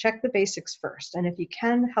 Check the basics first. And if you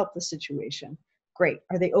can help the situation, great.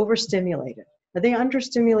 Are they overstimulated? Are they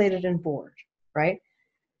understimulated and bored, right?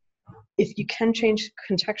 If you can change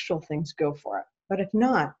contextual things, go for it. But if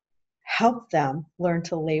not, help them learn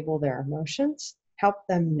to label their emotions, help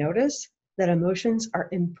them notice that emotions are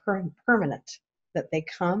impermanent, that they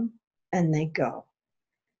come and they go.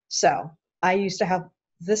 So I used to have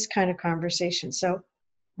this kind of conversation. So,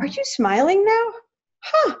 are you smiling now?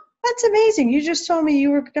 Huh, that's amazing. You just told me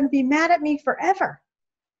you were going to be mad at me forever.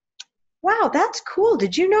 Wow, that's cool.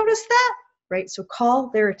 Did you notice that? Right? So call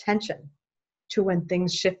their attention to when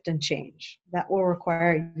things shift and change. That will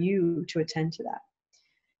require you to attend to that.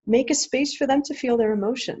 Make a space for them to feel their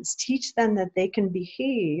emotions. Teach them that they can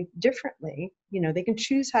behave differently. You know, they can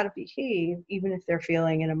choose how to behave even if they're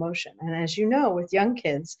feeling an emotion. And as you know, with young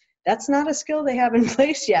kids, that's not a skill they have in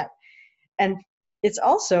place yet. And it's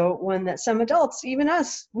also one that some adults, even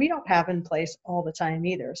us, we don't have in place all the time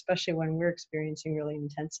either, especially when we're experiencing really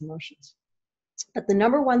intense emotions. But the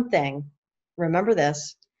number one thing, remember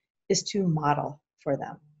this, is to model for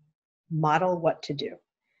them. Model what to do.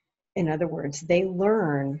 In other words, they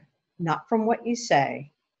learn not from what you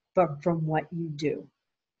say, but from what you do.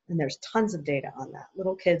 And there's tons of data on that.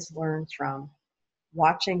 Little kids learn from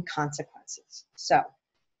watching consequences. So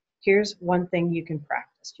here's one thing you can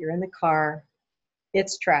practice. You're in the car,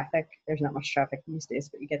 it's traffic. There's not much traffic these days,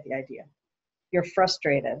 but you get the idea. You're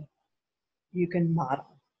frustrated. You can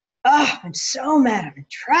model. Oh, I'm so mad. I'm in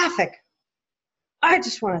traffic. I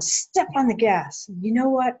just want to step on the gas. And you know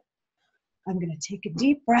what? I'm going to take a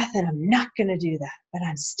deep breath and I'm not going to do that, but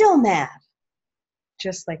I'm still mad.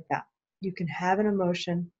 Just like that. You can have an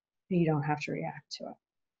emotion and you don't have to react to it.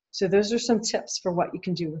 So those are some tips for what you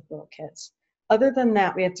can do with little kids. Other than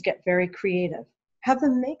that, we have to get very creative. Have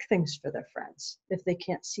them make things for their friends if they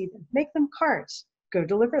can't see them. Make them cards. Go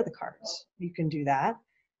deliver the cards. You can do that.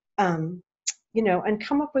 You know, and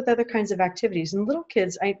come up with other kinds of activities. And little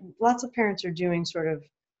kids, lots of parents are doing sort of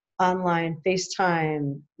online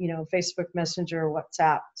FaceTime, you know, Facebook Messenger,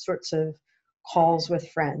 WhatsApp sorts of calls with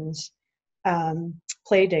friends,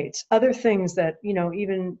 play dates, other things that, you know,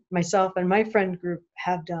 even myself and my friend group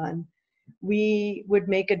have done. We would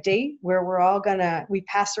make a date where we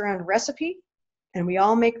pass around a recipe and we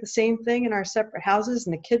all make the same thing in our separate houses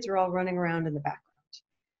and the kids are all running around in the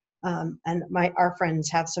background. And our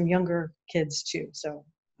friends have some younger kids too. So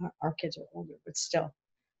our kids are older, but still.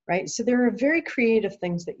 Right? So there are very creative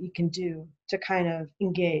things that you can do to kind of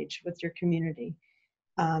engage with your community.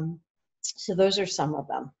 So those are some of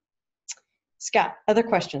them. Scott, other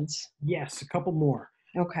questions? Yes, a couple more.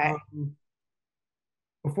 Okay.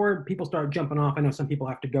 Before people start jumping off, I know some people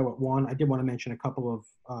have to go at 1. I did want to mention a couple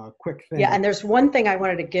of quick things. Yeah, and there's one thing I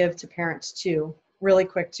wanted to give to parents too, really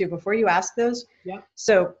quick too, before you ask those. Yeah.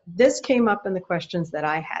 So this came up in the questions that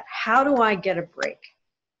I had. How do I get a break?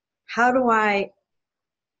 How do I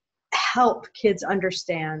help kids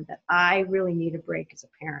understand that I really need a break as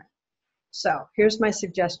a parent? So here's my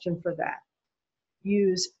suggestion for that.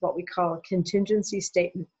 Use what we call a contingency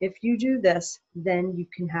statement. If you do this, then you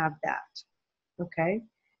can have that. Okay?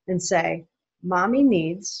 And say, mommy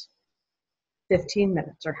needs 15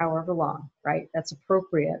 minutes or however long, right? That's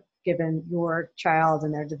appropriate given your child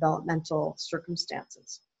and their developmental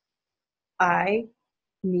circumstances. I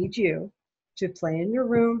need you to play in your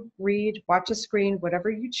room, read, watch a screen, whatever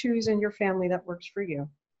you choose in your family that works for you.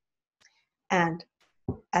 And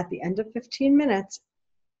at the end of 15 minutes,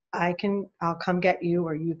 I'll come get you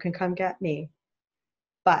or you can come get me.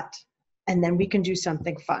 And then we can do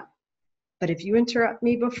something fun. But if you interrupt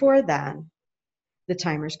me before then, the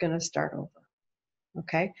timer's going to start over.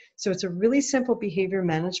 Okay? So it's a really simple behavior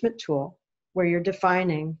management tool where you're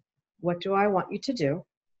defining, what do I want you to do?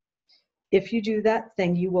 If you do that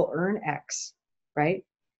thing, you will earn X, right?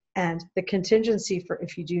 And the contingency for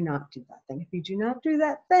if you do not do that thing. If you do not do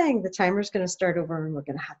that thing, the timer's going to start over and we're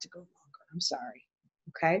going to have to go longer. I'm sorry.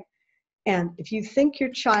 Okay? And if you think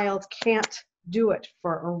your child can't do it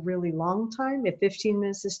for a really long time, if 15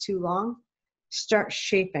 minutes is too long, start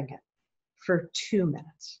shaping it for 2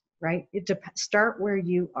 minutes, right? Start where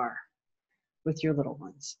you are with your little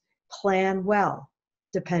ones. Plan well.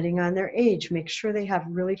 Depending on their age, make sure they have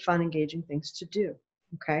really fun, engaging things to do,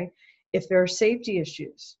 okay? If there are safety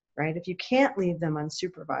issues, right? If you can't leave them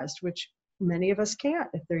unsupervised, which many of us can't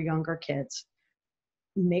if they're younger kids,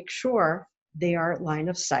 make sure they are line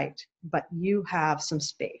of sight, but you have some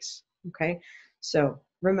space, okay? So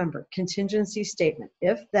remember, contingency statement.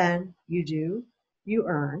 If then you do, you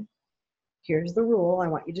earn. Here's the rule. I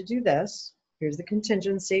want you to do this. Here's the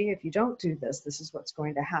contingency. If you don't do this, this is what's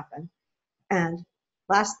going to happen. And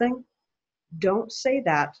last thing, don't say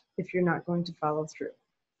that if you're not going to follow through.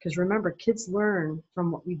 Because remember, kids learn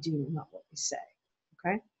from what we do, not what we say.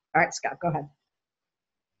 Okay? All right, Scott, go ahead.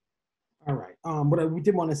 All right. What I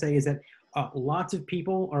did want to say is that lots of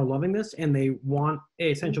people are loving this, and they want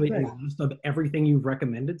essentially a Good. list of everything you've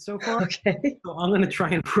recommended so far. Okay. So I'm going to try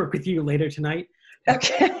and work with you later tonight to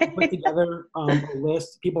put Okay. together a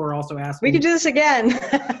list. People are also We asking. can do this again.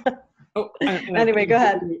 Oh, Anyway, go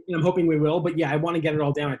ahead. I'm hoping we will, but yeah, I want to get it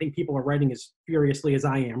all down. I think people are writing as furiously as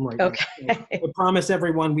I am right now. So Okay. I promise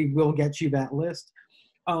everyone we will get you that list.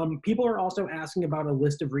 People are also asking about a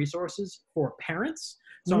list of resources for parents.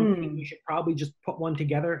 So I'm thinking we should probably just put one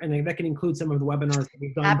together, and that can include some of the webinars that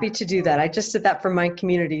we've done. Happy to do that. I just did that for my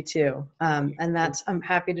community too. And I'm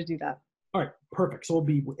happy to do that. All right, perfect. So we'll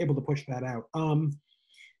be able to push that out.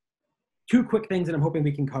 Two quick things that I'm hoping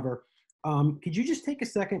we can cover. Could you just take a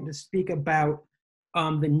second to speak about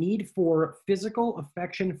the need for physical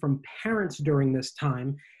affection from parents during this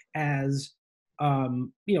time, as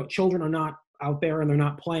children are not out there and they're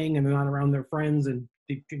not playing and they're not around their friends, and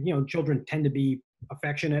children tend to be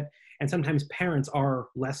affectionate, and sometimes parents are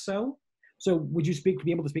less so. So would you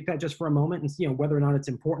be able to speak to that just for a moment, and whether or not it's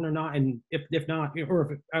important or not, and if not,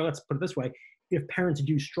 or if let's put it this way, if parents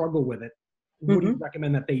do struggle with it, what do you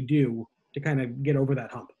recommend that they do to kind of get over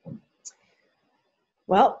that hump?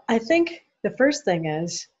 Well, I think the first thing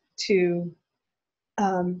is to,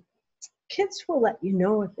 kids will let you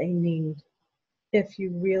know what they need if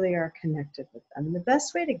you really are connected with them. And the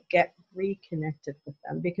best way to get reconnected with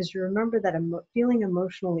them, because you remember that feeling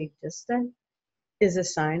emotionally distant is a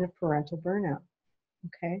sign of parental burnout,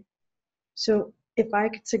 okay? So if I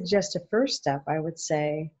could suggest a first step, I would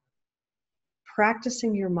say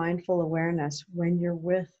practicing your mindful awareness when you're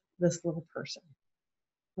with this little person,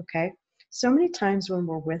 okay? So many times when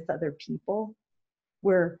we're with other people,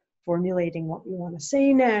 we're formulating what we want to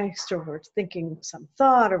say next, or we're thinking some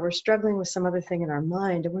thought, or we're struggling with some other thing in our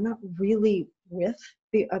mind, and we're not really with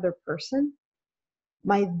the other person.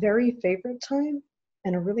 My very favorite time,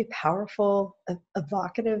 and a really powerful,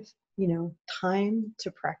 evocative, time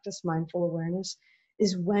to practice mindful awareness,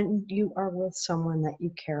 is when you are with someone that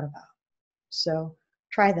you care about. So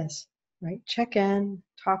try this, right? Check in,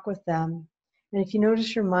 talk with them. And if you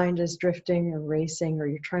notice your mind is drifting or racing, or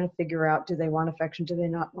you're trying to figure out, do they want affection, do they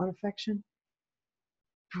not want affection?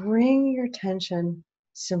 Bring your attention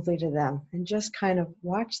simply to them and just kind of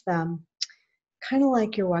watch them, kind of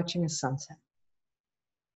like you're watching a sunset.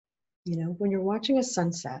 When you're watching a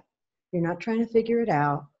sunset, you're not trying to figure it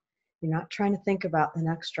out. You're not trying to think about the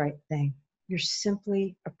next right thing. You're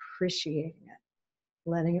simply appreciating it,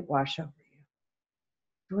 letting it wash over you.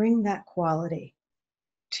 Bring that quality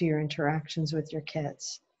to your interactions with your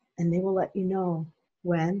kids, and they will let you know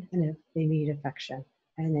when and if they need affection,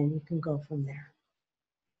 and then you can go from there.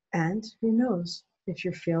 And who knows, if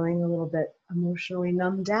you're feeling a little bit emotionally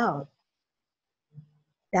numbed out,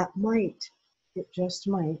 it just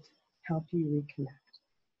might help you reconnect.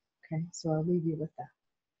 Okay, so I'll leave you with that.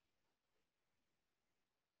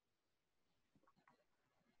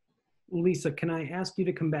 Lisa, can I ask you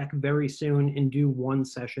to come back very soon and do one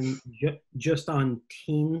session just on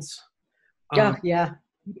teens? Yeah.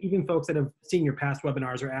 Even folks that have seen your past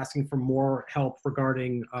webinars are asking for more help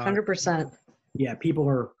regarding 100%. Yeah, people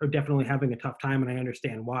are definitely having a tough time, and I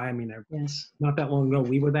understand why. I mean, Yes. not that long ago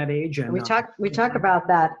we were that age, and We talk about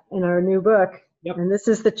that in our new book. Yep. And this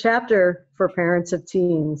is the chapter for parents of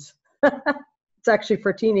teens. It's actually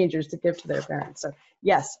for teenagers to give to their parents. So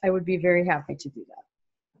yes, I would be very happy to do that.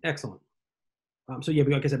 Excellent. So yeah,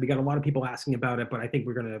 like I said, we got a lot of people asking about it, but I think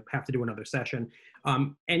we're going to have to do another session.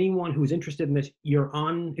 Anyone who's interested in this,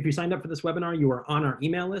 if you signed up for this webinar, you are on our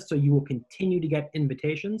email list, so you will continue to get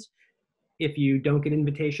invitations. If you don't get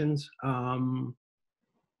invitations, trying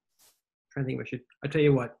to think if I'll tell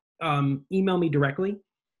you what, email me directly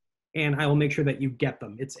and I will make sure that you get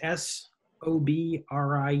them. It's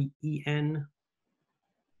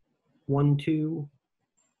SOBRIEN12.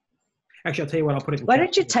 Actually, I'll tell you what, I'll put it in Why chat.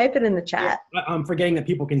 don't you type it in the chat? Yeah, I'm forgetting that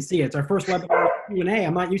people can see it. It's our first webinar Q&A.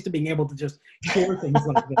 I'm not used to being able to just share things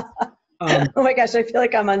like this. Oh my gosh, I feel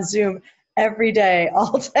like I'm on Zoom every day,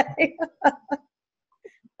 all day.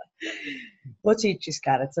 We'll teach you,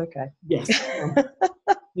 Scott. It's okay. Yes.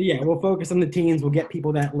 Yeah, we'll focus on the teens. We'll get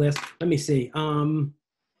people that list. Let me see.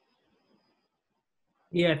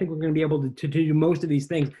 Yeah, I think we're going to be able to do most of these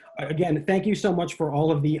things. Again, thank you so much for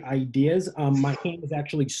all of the ideas. My hand is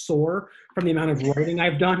actually sore from the amount of writing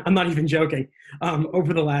I've done. I'm not even joking,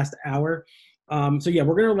 over the last hour. So yeah,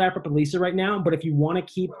 we're going to wrap up with Lisa right now, but if you want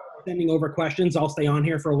to keep sending over questions, I'll stay on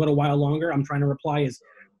here for a little while longer. I'm trying to reply as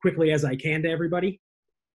quickly as I can to everybody.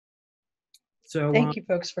 So thank you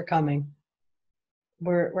folks for coming.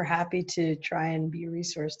 We're happy to try and be a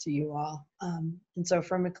resource to you all. And so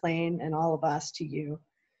from McLean and all of us to you,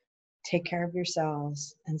 Take care of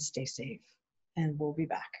yourselves and stay safe. And we'll be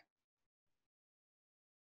back.